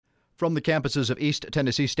From the campuses of East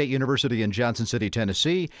Tennessee State University in Johnson City,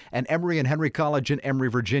 Tennessee, and Emory and Henry College in Emory,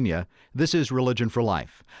 Virginia, this is Religion for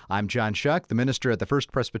Life. I'm John Shuck, the minister at the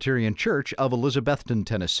First Presbyterian Church of Elizabethton,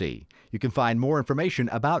 Tennessee. You can find more information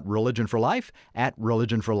about Religion for Life at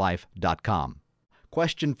religionforlife.com.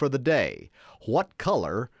 Question for the day: what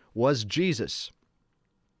color was Jesus?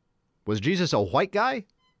 Was Jesus a white guy?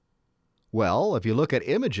 Well, if you look at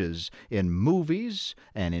images in movies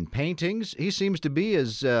and in paintings, he seems to be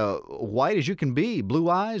as white as you can be. Blue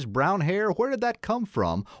eyes, brown hair. Where did that come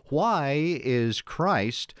from? Why is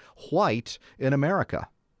Christ white in America?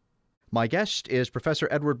 My guest is Professor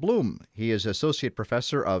Edward Bloom. He is Associate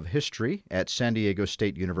Professor of History at San Diego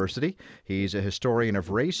State University. He's a historian of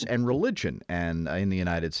race and religion in the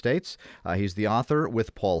United States. He's the author,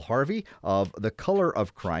 with Paul Harvey, of The Color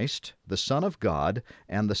of Christ, The Son of God,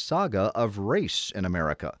 and the Saga of Race in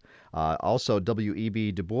America. Also,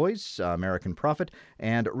 W.E.B. Du Bois, American Prophet,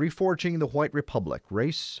 and Reforging the White Republic,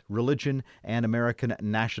 Race, Religion, and American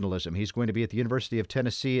Nationalism. He's going to be at the University of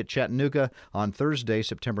Tennessee at Chattanooga on Thursday,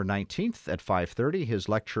 September 19th at 5:30. His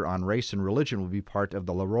lecture on race and religion will be part of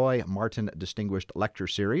the Leroy Martin Distinguished Lecture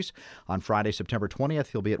Series. On Friday, September 20th,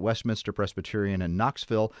 he'll be at Westminster Presbyterian in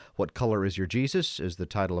Knoxville. What Color is Your Jesus is the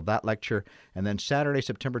title of that lecture. And then Saturday,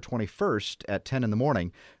 September 21st at 10 in the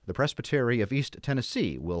morning, the Presbytery of East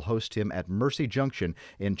Tennessee will host him at Mercy Junction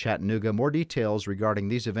in Chattanooga. More details regarding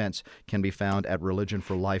these events can be found at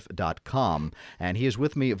religionforlife.com. And he is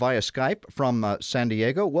with me via Skype from San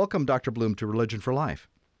Diego. Welcome, Dr. Bloom, to Religion for Life.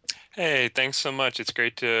 Hey, thanks so much. It's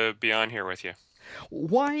great to be on here with you.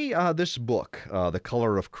 Why this book, The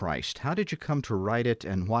Color of Christ? How did you come to write it,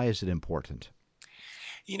 and why is it important?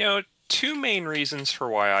 You know, two main reasons for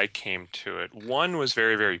why I came to it. One was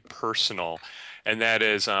very, very personal, and that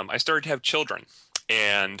is I started to have children.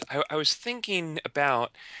 And I was thinking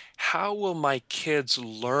about, how will my kids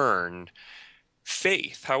learn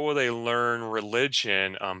faith? How will they learn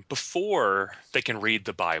religion before they can read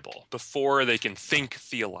the Bible, before they can think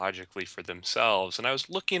theologically for themselves? And I was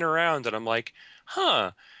looking around and I'm like,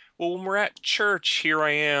 well, when we're at church, here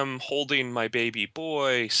I am holding my baby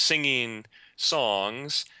boy, singing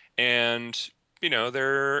songs, and,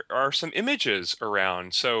 there are some images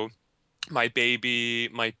around. So my baby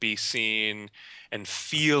might be seeing and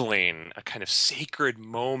feeling a kind of sacred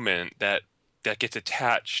moment that gets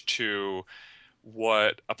attached to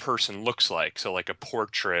what a person looks like. So like a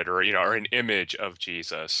portrait or an image of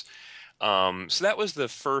Jesus. So that was the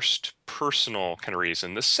first personal kind of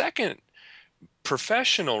reason. The second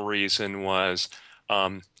professional reason was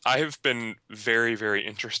I have been very, very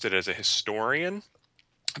interested as a historian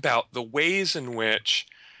about the ways in which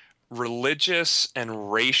religious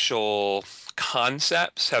and racial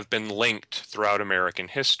concepts have been linked throughout American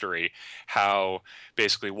history. How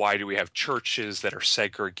basically, why do we have churches that are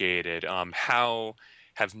segregated? How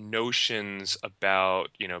have notions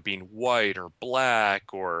about being white or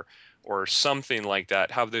black or something like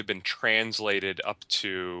that, how have they been translated up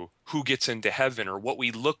to who gets into heaven or what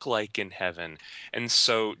we look like in heaven? And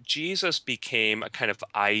so Jesus became a kind of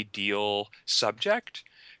ideal subject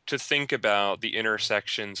to think about the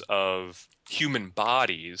intersections of human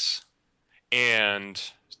bodies and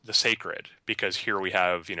the sacred, because here we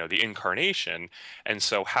have, the incarnation. And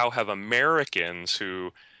so how have Americans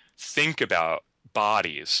who think about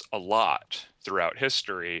bodies a lot throughout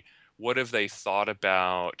history, what have they thought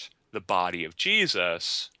about the body of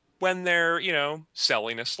Jesus when they're,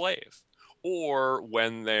 selling a slave, or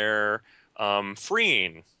when they're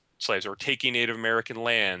freeing slaves or taking Native American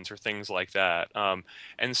lands or things like that.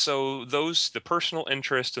 And so the personal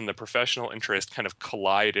interest and the professional interest kind of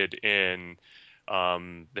collided in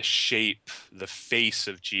the shape, the face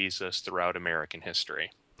of Jesus throughout American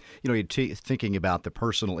history. Thinking about the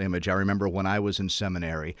personal image, I remember when I was in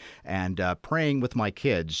seminary and praying with my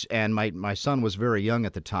kids, and my son was very young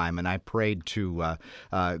at the time, and I prayed to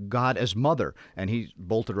God as mother, and he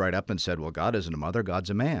bolted right up and said, well, God isn't a mother,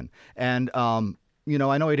 God's a man. And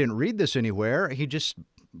I know he didn't read this anywhere. He just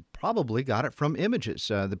probably got it from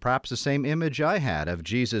images, perhaps the same image I had of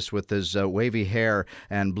Jesus with his wavy hair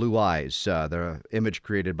and blue eyes, the image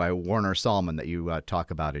created by Warner Sallman that you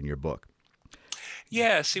talk about in your book.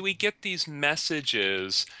 Yeah, see, we get these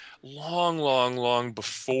messages long, long, long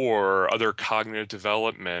before other cognitive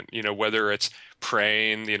development, whether it's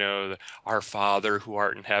praying, our Father who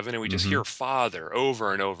art in heaven, and we just hear Father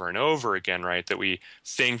over and over and over again, right? That we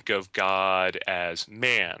think of God as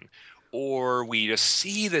man, or we just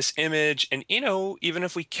see this image and, even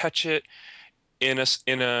if we catch it in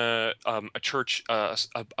a church,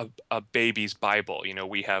 a baby's Bible.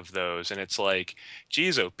 We have those, and it's like,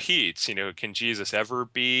 geez, oh Pete's, can Jesus ever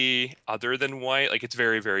be other than white? Like, it's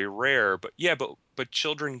very, very rare. But yeah, but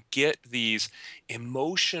children get these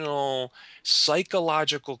emotional,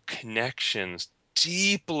 psychological connections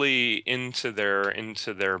deeply into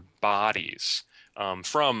their bodies,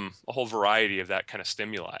 from a whole variety of that kind of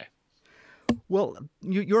stimuli. Well,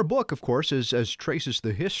 your book, of course, traces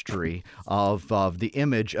the history of the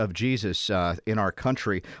image of Jesus in our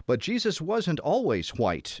country. But Jesus wasn't always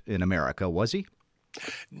white in America, was he?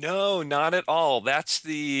 No, not at all. That's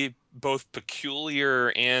the both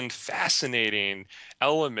peculiar and fascinating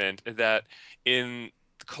element, that in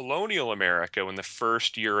colonial America, when the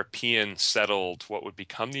first Europeans settled what would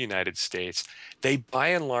become the United States, they by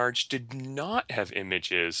and large did not have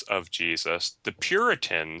images of Jesus. The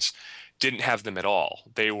Puritans didn't have them at all.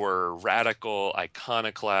 They were radical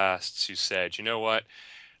iconoclasts who said, you know what?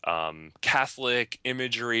 Catholic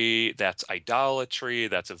imagery, that's idolatry,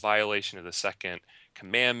 that's a violation of the second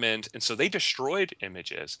commandment. And so they destroyed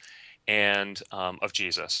images and of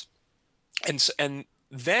Jesus. And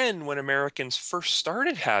then when Americans first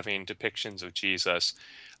started having depictions of Jesus,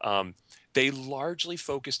 um, they largely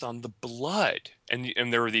focused on the blood, and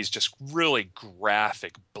there were these just really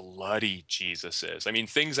graphic, bloody Jesuses. I mean,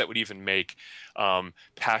 things that would even make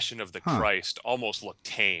Passion of the Huh. Christ almost look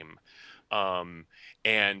tame. Um,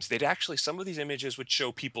 and they'd actually, some of these images would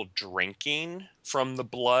show people drinking from the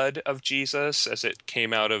blood of Jesus as it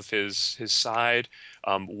came out of his side.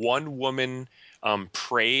 One woman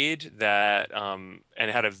prayed that, and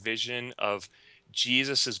had a vision of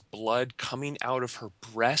Jesus's blood coming out of her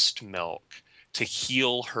breast milk to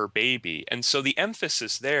heal her baby. And so the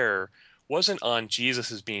emphasis there wasn't on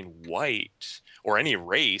Jesus as being white or any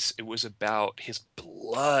race. It was about his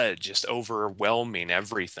blood just overwhelming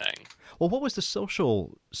everything. Well, what was the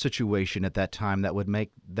social situation at that time that would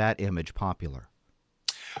make that image popular?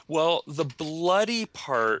 Well, the bloody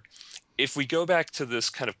part, if we go back to this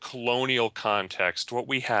kind of colonial context, what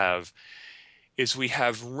we have is we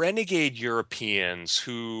have renegade Europeans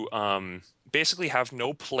who, basically have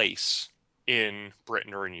no place in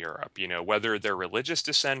Britain or in Europe, whether they're religious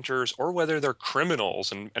dissenters or whether they're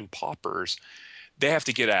criminals and paupers. They have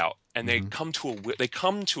to get out, and Hmm. they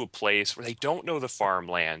come to a place where they don't know the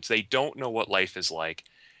farmlands, they don't know what life is like,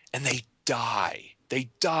 and they die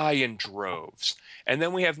in droves. And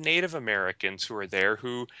then we have Native Americans who are there,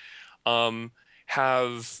 who um,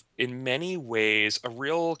 have in many ways a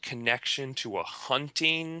real connection to a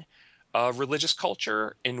hunting religious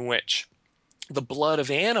culture, in which the blood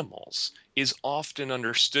of animals is often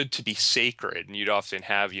understood to be sacred. And you'd often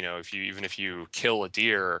have, if you kill a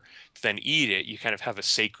deer then eat it, you kind of have a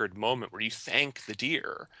sacred moment where you thank the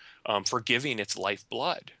deer, for giving its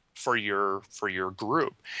lifeblood for your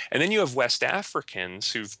group. And then you have West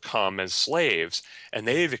Africans who've come as slaves, and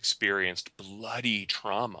they've experienced bloody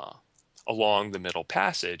trauma along the Middle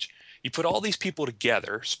Passage. You put all these people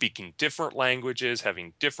together, speaking different languages,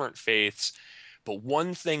 having different faiths, but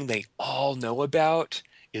one thing they all know about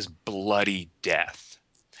is bloody death.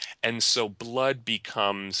 And so blood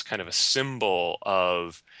becomes kind of a symbol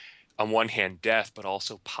of, on one hand, death, but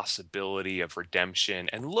also possibility of redemption.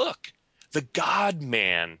 And look, the God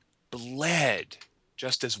man bled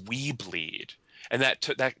just as we bleed. And that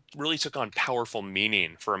really took on powerful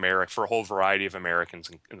meaning for America, for a whole variety of Americans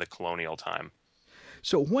in the colonial time.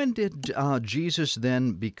 So, when did Jesus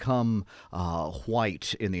then become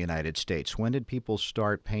white in the United States? When did people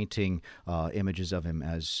start painting images of him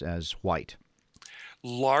as white?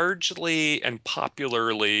 Largely and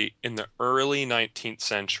popularly in the early 19th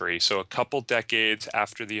century, so a couple decades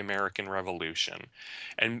after the American Revolution.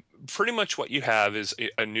 And pretty much what you have is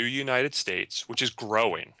a new United States, which is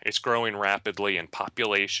growing. It's growing rapidly in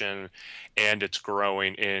population, and it's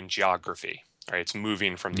growing in geography. Right, it's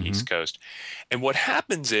moving from the Hmm. East Coast. And what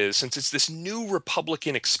happens is, since it's this new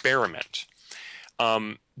Republican experiment,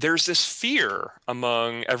 there's this fear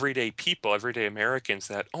among everyday people, everyday Americans,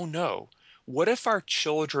 that, oh no, what if our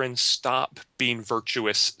children stop being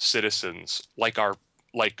virtuous citizens like our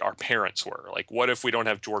parents were? Like, what if we don't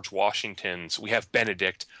have George Washingtons, we have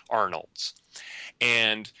Benedict Arnolds?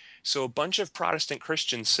 And so a bunch of Protestant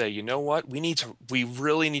Christians say, you know what? We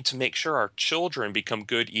really need to make sure our children become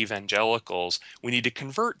good evangelicals. We need to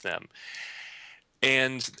convert them.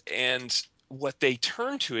 And what they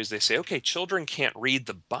turn to is, they say, okay, children can't read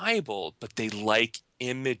the Bible, but they like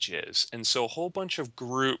images. And so a whole bunch of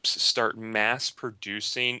groups start mass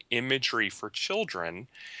producing imagery for children.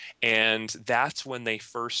 And that's when they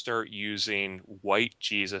first start using white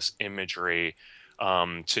Jesus imagery,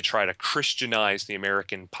 to try to Christianize the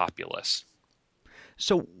American populace.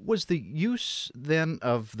 So, was the use then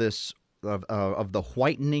of this of the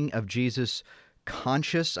whitening of Jesus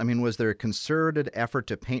conscious? I mean, was there a concerted effort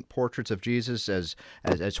to paint portraits of Jesus as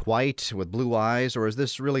white with blue eyes, or is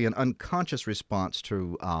this really an unconscious response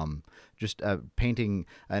to just painting,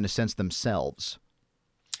 in a sense, themselves?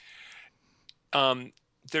 Um,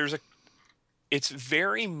 there's a it's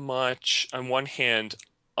very much on one hand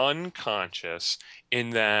unconscious in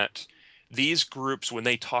that these groups, when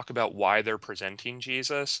they talk about why they're presenting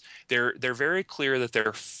Jesus, they're very clear that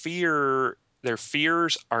their fears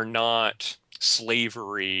are not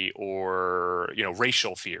slavery or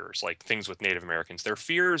racial fears like things with Native Americans. Their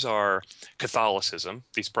fears are Catholicism.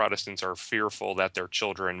 These Protestants are fearful that their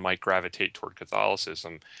children might gravitate toward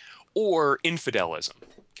Catholicism, or infidelism,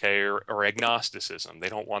 okay, or agnosticism. They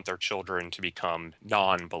don't want their children to become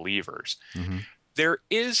non-believers. Hmm.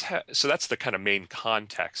 So that's the kind of main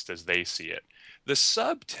context as they see it. The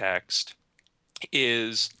subtext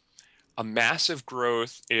is a massive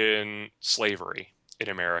growth in slavery in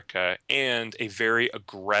America and a very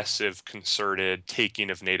aggressive, concerted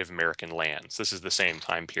taking of Native American lands. This is the same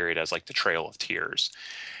time period as like the Trail of Tears.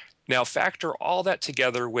 Now, factor all that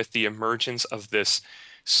together with the emergence of this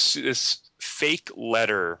fake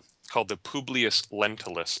letter called the Publius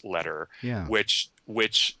Lentulus letter, Yeah. which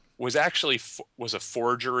was actually was a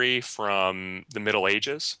forgery from the Middle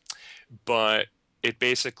Ages, but it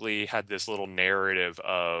basically had this little narrative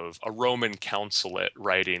of a Roman consulate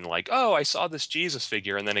writing like, "Oh, I saw this Jesus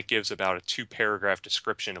figure," and then it gives about a two-paragraph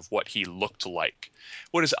description of what he looked like,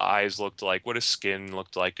 what his eyes looked like, what his skin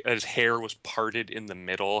looked like. His hair was parted in the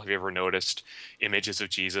middle. Have you ever noticed images of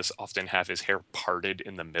Jesus often have his hair parted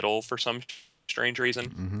in the middle for some strange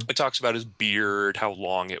reason? Hmm. It talks about his beard, how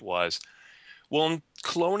long it was. Well, in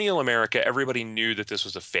colonial America, everybody knew that this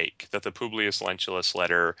was a fake, that the Publius Lentulus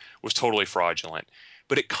letter was totally fraudulent.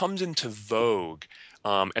 But it comes into vogue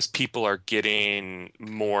as people are getting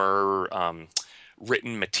more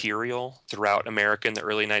written material throughout America in the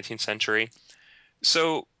early 19th century.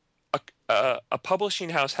 So a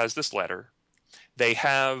publishing house has this letter. They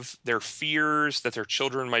have their fears that their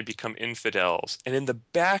children might become infidels. And in the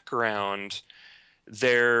background,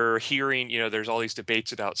 they're hearing, there's all these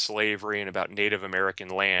debates about slavery and about Native American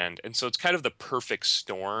land. And so it's kind of the perfect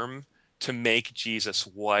storm to make Jesus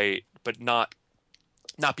white, but not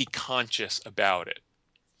be conscious about it.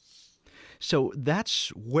 So that's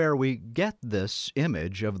where we get this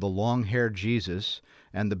image of the long-haired Jesus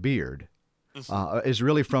and the beard. Mhm. Is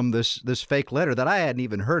really from this fake letter that I hadn't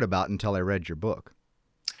even heard about until I read your book.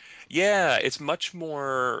 Yeah, it's much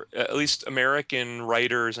more, at least American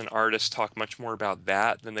writers and artists talk much more about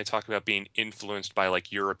that than they talk about being influenced by like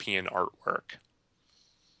European artwork.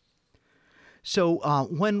 So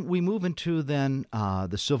when we move into then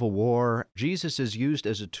the Civil War, Jesus is used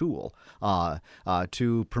as a tool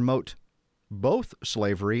to promote both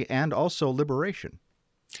slavery and also liberation.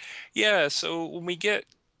 Yeah, so when we get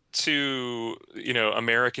to,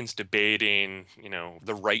 Americans debating,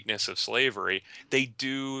 the rightness of slavery, they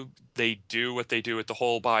do what they do with the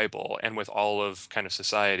whole Bible and with all of kind of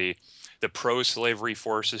society. The pro-slavery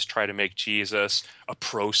forces try to make Jesus a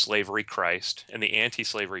pro-slavery Christ, and the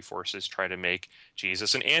anti-slavery forces try to make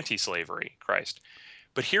Jesus an anti-slavery Christ.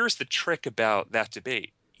 But here's the trick about that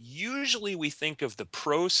debate. Usually we think of the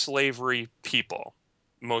pro-slavery people,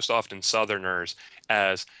 most often Southerners,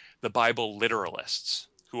 as the Bible literalists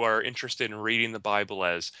who are interested in reading the Bible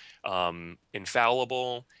as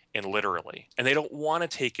infallible and literally, and they don't want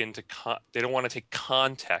to they don't want to take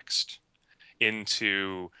context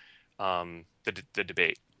into the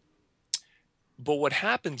debate. But what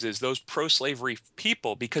happens is those pro-slavery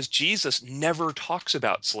people, because Jesus never talks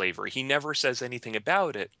about slavery, he never says anything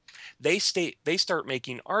about it, they start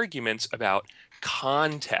making arguments about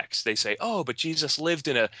context. They say, "Oh, but Jesus lived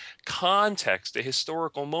in a context, a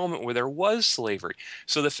historical moment where there was slavery.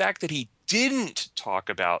 So the fact that he didn't talk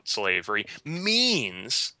about slavery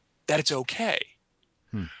means that it's okay."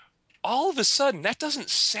 Hmm. All of a sudden, that doesn't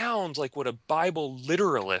sound like what a Bible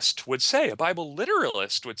literalist would say. A Bible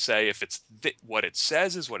literalist would say, if it's what it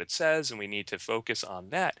says is what it says, and we need to focus on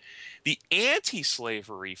that. The anti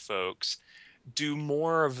slavery folks do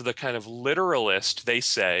more of the kind of literalist. They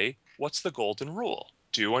say, what's the golden rule?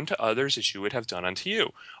 Do unto others as you would have done unto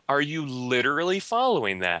you. Are you literally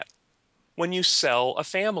following that when you sell a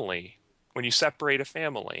family, when you separate a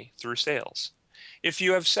family through sales? If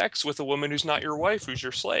you have sex with a woman who's not your wife, who's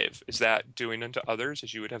your slave, is that doing unto others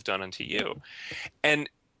as you would have done unto you? And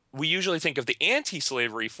we usually think of the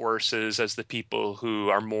anti-slavery forces as the people who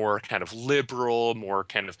are more kind of liberal, more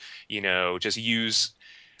kind of, just use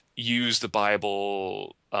the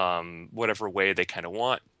Bible whatever way they kind of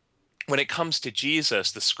want. when it comes to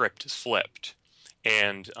Jesus, the script is flipped.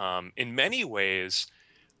 And in many ways,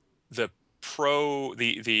 the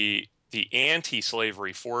the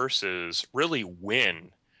anti-slavery forces really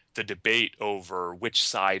win the debate over which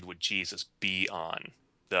side would Jesus be on,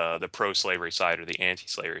 the pro-slavery side or the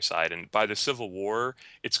anti-slavery side. And by the Civil War,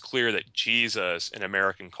 it's clear that Jesus in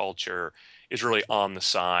American culture is really on the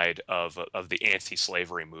side of the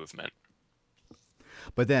anti-slavery movement.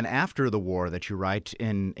 But then after the war, that you write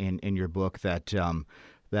in your book, that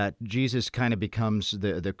that Jesus kind of becomes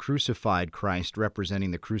the crucified Christ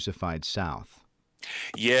representing the crucified South.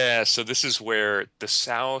 Yeah, so this is where the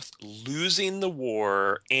South, losing the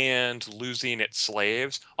war and losing its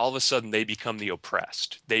slaves, all of a sudden they become the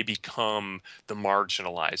oppressed. They become the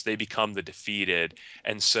marginalized. They become the defeated.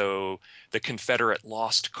 And so the Confederate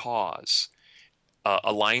lost cause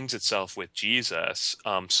aligns itself with Jesus,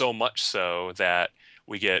 so much so that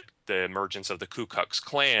we get the emergence of the Ku Klux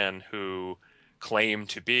Klan, who claim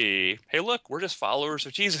to be, hey, look, we're just followers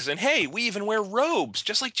of Jesus. And hey, we even wear robes,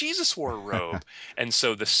 just like Jesus wore a robe. And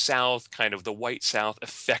so the South, kind of the white South,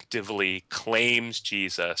 effectively claims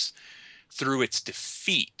Jesus through its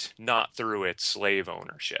defeat, not through its slave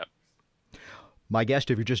ownership. My guest,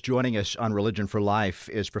 if you're just joining us on Religion for Life,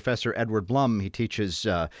 is Professor Edward Blum. He teaches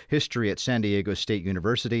history at San Diego State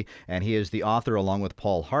University, and he is the author, along with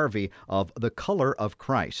Paul Harvey, of The Color of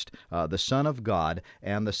Christ, the Son of God,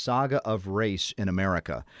 and the Saga of Race in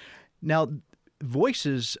America. Now,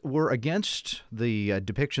 voices were against the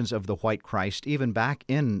depictions of the white Christ even back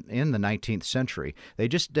in the 19th century. They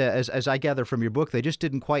just, as I gather from your book, they just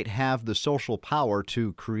didn't quite have the social power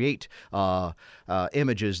to create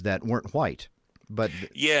images that weren't white. But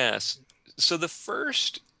yes. So the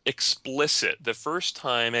first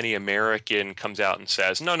time any American comes out and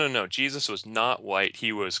says, no, no, no, Jesus was not white,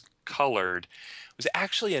 he was colored, was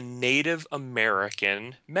actually a Native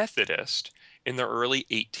American Methodist in the early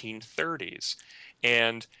 1830s.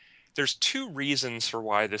 And there's two reasons for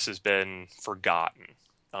why this has been forgotten.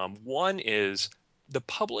 One is the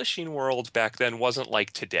publishing world back then wasn't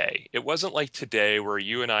like today. It wasn't like today where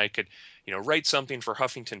you and I could, write something for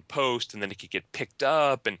Huffington Post and then it could get picked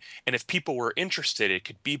up. And if people were interested, it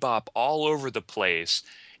could bebop all over the place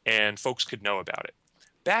and folks could know about it.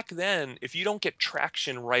 Back then, if you don't get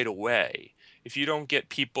traction right away, if you don't get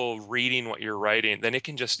people reading what you're writing, then it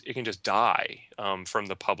can just die from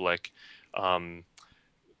the public, domain.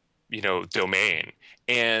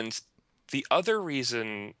 And the other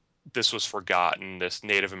reason this was forgotten, this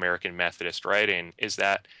Native American Methodist writing, is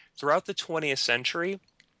that throughout the 20th century,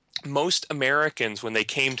 most Americans, when they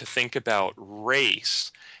came to think about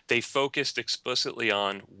race, they focused explicitly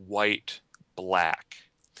on white, black.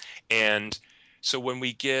 And so when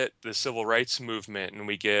we get the civil rights movement and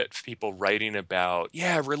we get people writing about,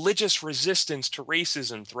 religious resistance to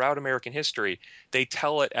racism throughout American history, they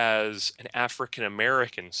tell it as an African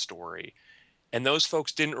American story. And those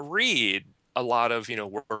folks didn't read a lot of,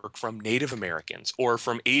 work from Native Americans or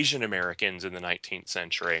from Asian Americans in the 19th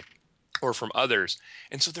century or from others.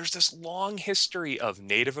 And so there's this long history of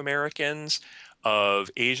Native Americans,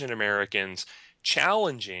 of Asian Americans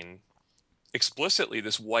challenging explicitly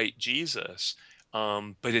this white Jesus,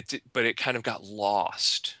 but it kind of got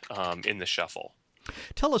lost in the shuffle.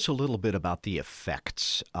 Tell us a little bit about the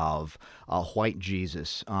effects of white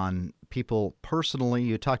Jesus on people personally.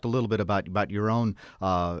 You talked a little bit about your own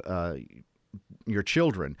your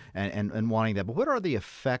children and wanting that. But what are the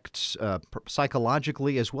effects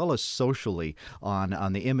psychologically as well as socially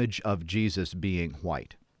on the image of Jesus being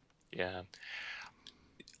white? Yeah.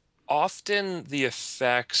 Often the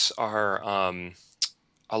effects are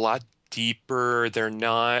a lot deeper. They're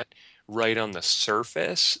not right on the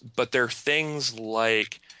surface, but they're things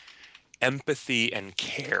like empathy and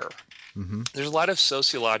care. Mm-hmm. There's a lot of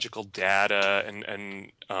sociological data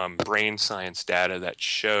and brain science data that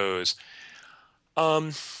shows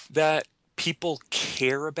that people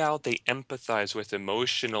care about, they empathize with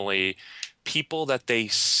emotionally, people that they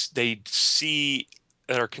see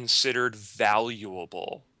that are considered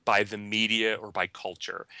valuable by the media or by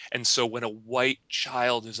culture. And so when a white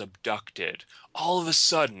child is abducted, all of a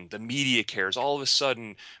sudden the media cares, all of a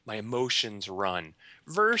sudden my emotions run.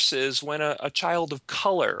 Versus when a child of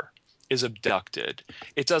color is abducted,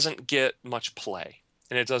 it doesn't get much play.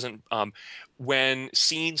 And it doesn't, when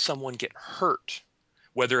seeing someone get hurt,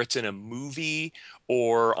 whether it's in a movie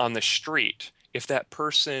or on the street, if that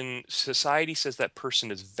person, society says that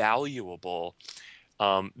person is valuable,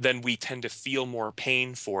 then we tend to feel more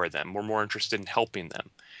pain for them. We're more interested in helping them.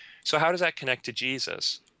 So how does that connect to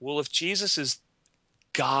Jesus? Well, if Jesus is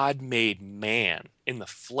God made man in the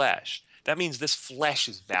flesh, that means this flesh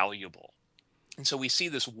is valuable. And so we see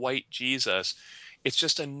this white Jesus. It's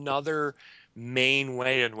just another main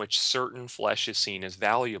way in which certain flesh is seen as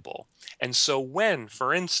valuable. And so when,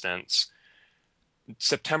 for instance,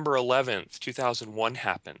 September 11th, 2001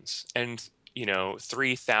 happens, and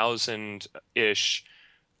 3,000-ish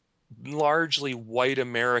largely white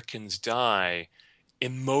Americans die,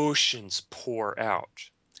 emotions pour out.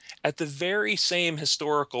 At the very same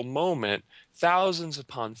historical moment, thousands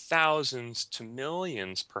upon thousands to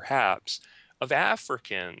millions, perhaps, of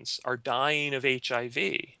Africans are dying of HIV.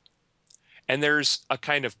 And there's a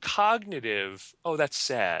kind of cognitive, oh, that's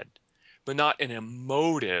sad, but not an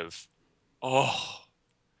emotive, oh,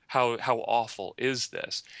 how awful is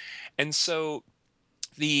this? And so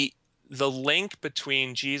the the link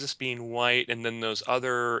between Jesus being white and then those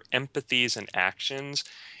other empathies and actions,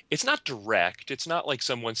 it's not direct. It's not like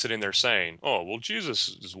someone sitting there saying, "Oh, well,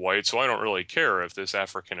 Jesus is white, so I don't really care if this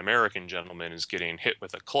African American gentleman is getting hit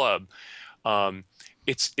with a club." Um,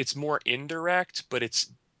 it's more indirect, but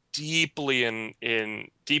it's deeply in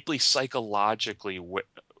deeply psychologically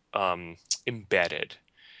embedded.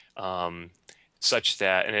 Um, Such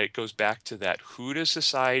that, and it goes back to that, who does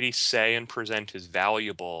society say and present as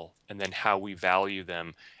valuable, and then how we value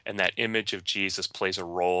them, and that image of Jesus plays a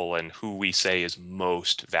role in who we say is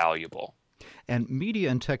most valuable. And media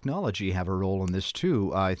and technology have a role in this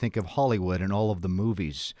too. I think of Hollywood and all of the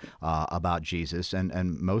movies about Jesus,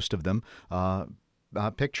 and most of them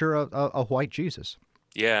picture a white Jesus.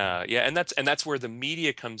 Yeah, yeah, and that's where the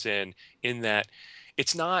media comes in that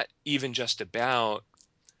it's not even just about,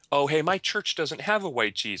 oh, hey, my church doesn't have a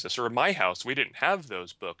white Jesus, or in my house, we didn't have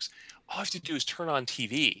those books. All I have to do is turn on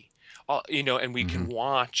TV, and we Hmm. can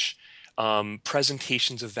watch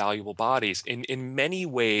presentations of valuable bodies. In many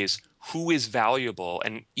ways, who is valuable,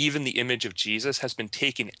 and even the image of Jesus has been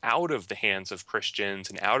taken out of the hands of Christians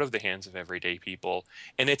and out of the hands of everyday people,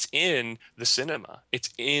 and it's in the cinema, it's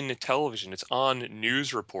in television, it's on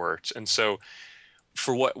news reports, and so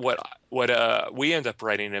for what we end up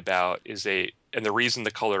writing about is and the reason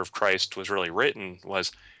The Color of Christ was really written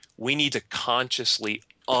was we need to consciously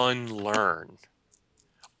unlearn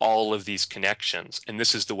all of these connections, and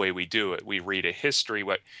this is the way we do it. We read a history,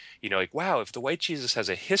 like, wow, if the white Jesus has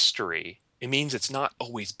a history, it means it's not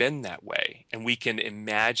always been that way, and we can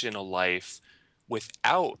imagine a life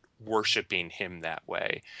without worshiping him that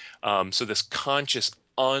way. So this conscious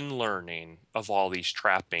unlearning of all these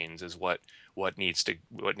trappings is what needs to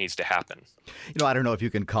happen. I don't know if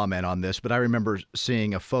you can comment on this, but I remember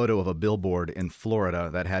seeing a photo of a billboard in Florida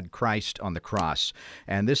that had Christ on the cross,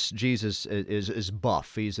 and this Jesus is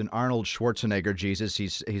buff. He's an Arnold Schwarzenegger Jesus.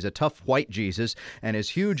 He's a tough white Jesus, and his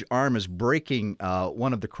huge arm is breaking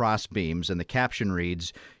one of the cross beams, and the caption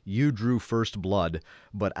reads, "You drew first blood,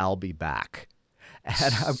 but I'll be back."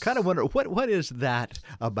 And I'm kind of wondering what is that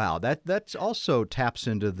about? That's also taps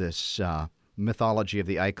into this mythology of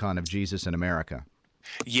the icon of Jesus in America.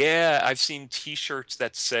 Yeah, I've seen T-shirts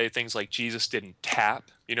that say things like Jesus didn't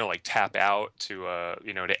tap, like tap out to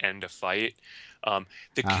end a fight. The Uh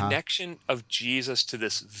huh. connection of Jesus to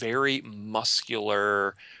this very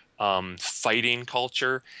muscular fighting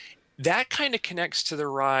culture, that kind of connects to the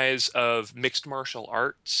rise of mixed martial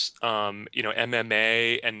arts,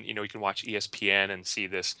 MMA, and you can watch ESPN and see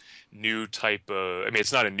this new type of. I mean,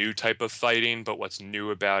 it's not a new type of fighting, but what's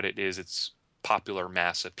new about it is its popular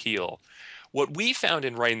mass appeal. What we found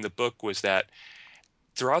in writing the book was that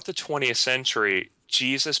throughout the 20th century,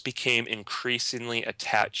 Jesus became increasingly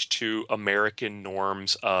attached to American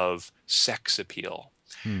norms of sex appeal.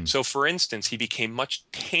 Hmm. So, for instance, he became much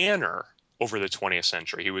tanner over the 20th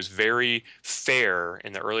century. He was very fair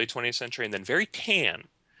in the early 20th century and then very tan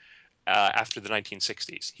after the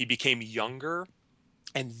 1960s. He became younger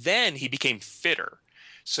and then he became fitter.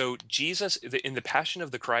 So Jesus, in the Passion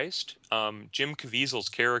of the Christ, Jim Caviezel's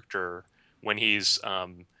character, when he's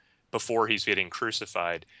before he's getting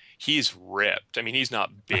crucified, he's ripped. I mean, he's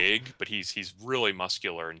not big, but he's really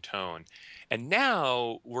muscular in tone. And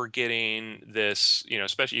now we're getting this,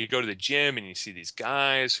 especially you go to the gym and you see these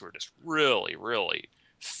guys who are just really, really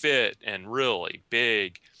fit and really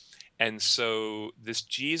big. And so this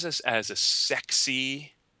Jesus as a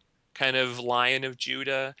sexy kind of Lion of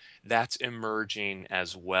Judah, that's emerging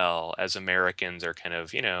as well as Americans are kind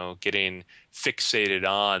of, getting fixated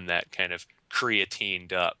on that kind of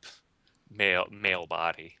creatined up male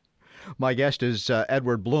body. My guest is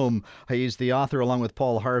Edward Blum. He's the author, along with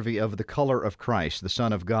Paul Harvey, of The Color of Christ, the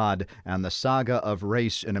Son of God, and the Saga of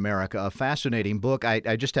Race in America. A fascinating book.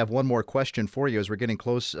 I just have one more question for you as we're getting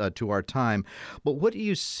close to our time. But what do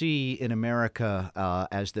you see in America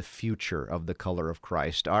as the future of the color of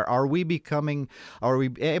Christ? Are we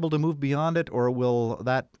able to move beyond it, or will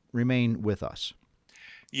that remain with us?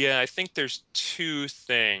 Yeah, I think there's two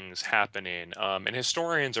things happening, and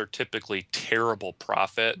historians are typically terrible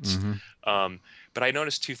prophets. Hmm. But I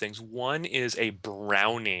noticed two things. One is a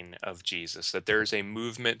browning of Jesus, that there's a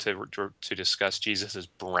movement to discuss Jesus as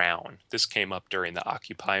brown. This came up during the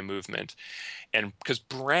Occupy movement, and because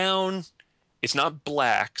brown, it's not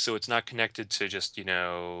black, so it's not connected to just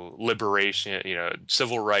liberation,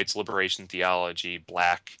 civil rights, liberation theology,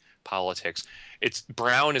 black politics. It's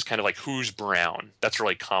brown is kind of like, who's brown? That's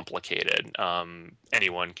really complicated.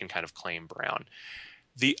 Anyone can kind of claim brown.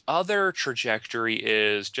 The other trajectory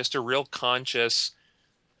is just a real conscious,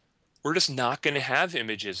 we're just not going to have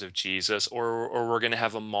images of Jesus, or we're going to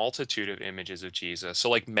have a multitude of images of Jesus. So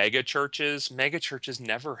like mega churches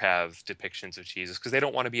never have depictions of Jesus because they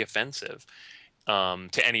don't want to be offensive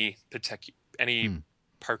to any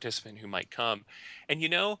participant who might come. And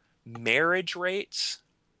marriage rates,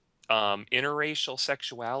 interracial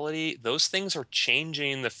sexuality, those things are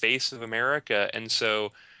changing the face of America. And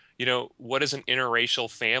so, what is an interracial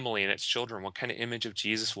family and its children? What kind of image of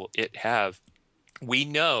Jesus will it have? We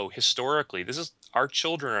know historically, our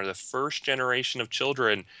children are the first generation of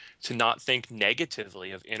children to not think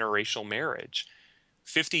negatively of interracial marriage.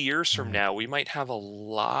 50 years from now, we might have a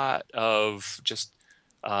lot of just,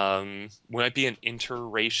 we might be an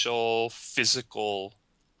interracial physical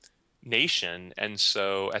nation. And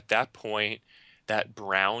so at that point, that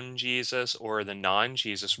brown Jesus or the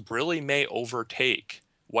non-Jesus really may overtake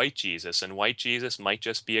white Jesus, and white Jesus might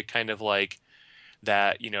just be a kind of like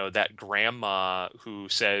that, that grandma who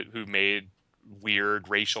made weird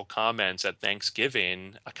racial comments at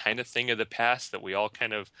Thanksgiving, a kind of thing of the past that we all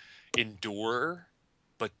kind of endure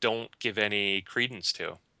but don't give any credence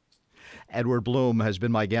to. Edward Blum has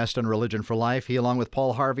been my guest on Religion for Life. He, along with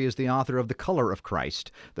Paul Harvey, is the author of The Color of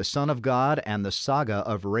Christ, the Son of God, and the Saga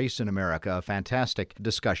of Race in America. A fantastic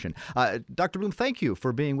discussion. Dr. Blum, thank you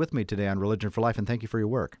for being with me today on Religion for Life, and thank you for your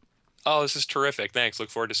work. Oh, this is terrific. Thanks. Look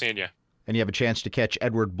forward to seeing you. And you have a chance to catch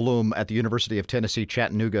Edward Blum at the University of Tennessee,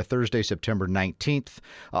 Chattanooga, Thursday, September 19th,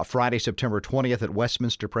 Friday, September 20th at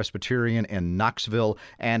Westminster Presbyterian in Knoxville,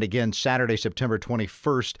 and again Saturday, September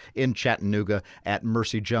 21st in Chattanooga at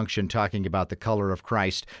Mercy Junction, talking about the color of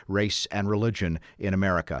Christ, race, and religion in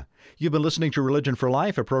America. You've been listening to Religion for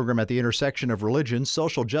Life, a program at the intersection of religion,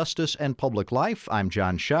 social justice, and public life. I'm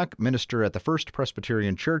John Shuck, minister at the First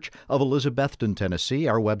Presbyterian Church of Elizabethton, Tennessee.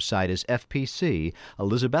 Our website is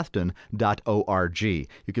fpcelizabethton.org.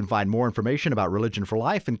 You can find more information about Religion for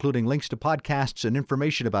Life, including links to podcasts and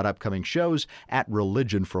information about upcoming shows, at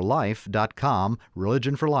religionforlife.com,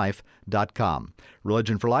 religionforlife.com.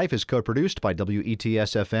 Religion for Life is co-produced by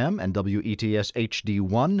WETS-FM and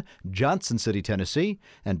WETS-HD1, Johnson City, Tennessee,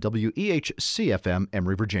 and WEHC-FM,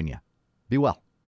 Emory, Virginia. Be well.